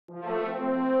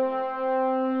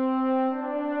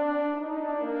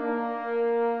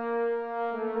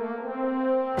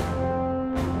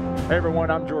Hey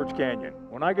everyone, I'm George Canyon.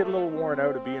 When I get a little worn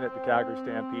out of being at the Calgary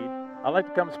Stampede, I like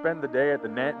to come spend the day at the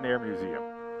Nanton Air Museum.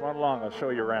 Come on along, I'll show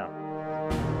you around.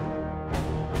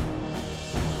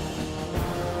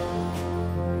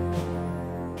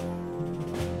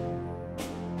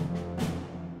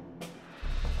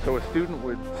 So a student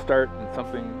would start in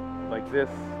something like this,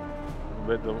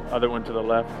 with the other one to the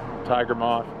left, tiger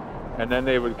moth, and then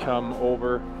they would come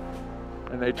over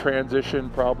and they transition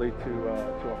probably to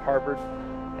a Harvard.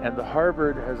 And the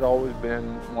Harvard has always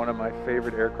been one of my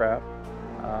favorite aircraft,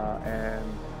 and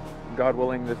God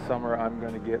willing this summer I'm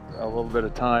going to get a little bit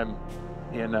of time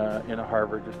in a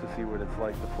Harvard just to see what it's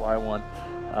like to fly one.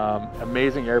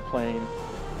 Amazing airplane,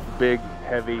 big,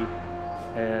 heavy,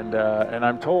 and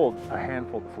I'm told a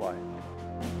handful to fly.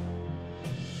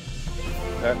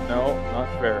 No, not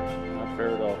fair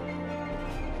at all.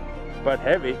 But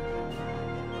heavy.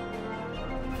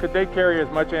 Could they carry as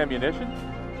much ammunition?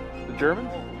 The Germans?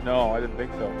 No, I didn't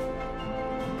think so.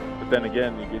 But then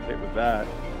again, you get hit with that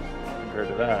compared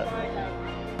to that.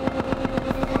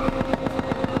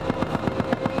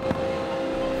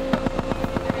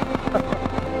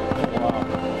 Wow.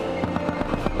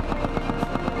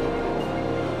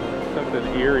 Something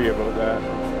eerie about that.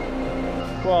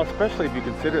 Well, especially if you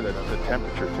consider the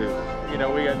temperature too. You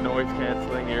know, we got noise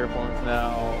canceling earphones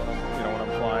now, you know, when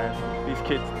I'm flying. These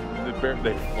kids,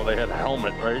 they had a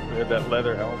helmet, right? They had that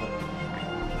leather helmet.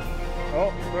 Oh,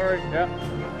 sorry, yeah.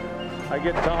 I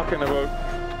get talking about...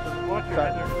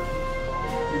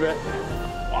 You bet.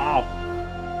 Wow.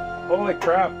 Holy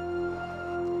crap.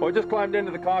 Well, I just climbed into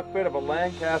the cockpit of a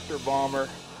Lancaster bomber,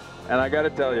 and I gotta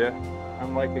tell you,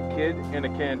 I'm like a kid in a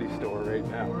candy store right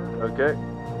now. Okay?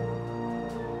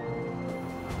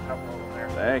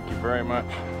 Thank you very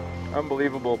much.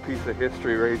 Unbelievable piece of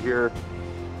history right here.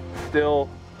 Still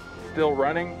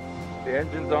running. The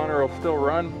engines on her will still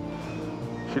run.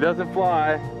 She doesn't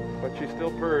fly, but she still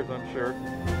purrs, I'm sure.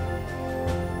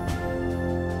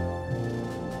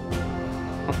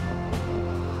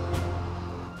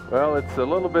 Well, it's a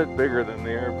little bit bigger than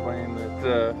the airplane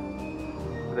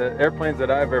the airplanes that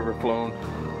I've ever flown,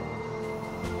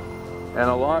 and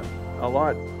a lot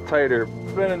tighter.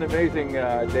 It's been an amazing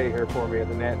day here for me at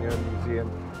the Nanton Air Museum.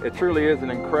 It truly is an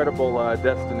incredible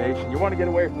destination. You want to get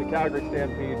away from the Calgary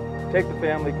Stampede, take the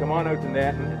family, come on out to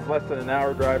Nanton. It's less than an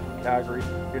hour drive from Calgary.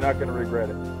 You're not going to regret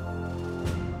it.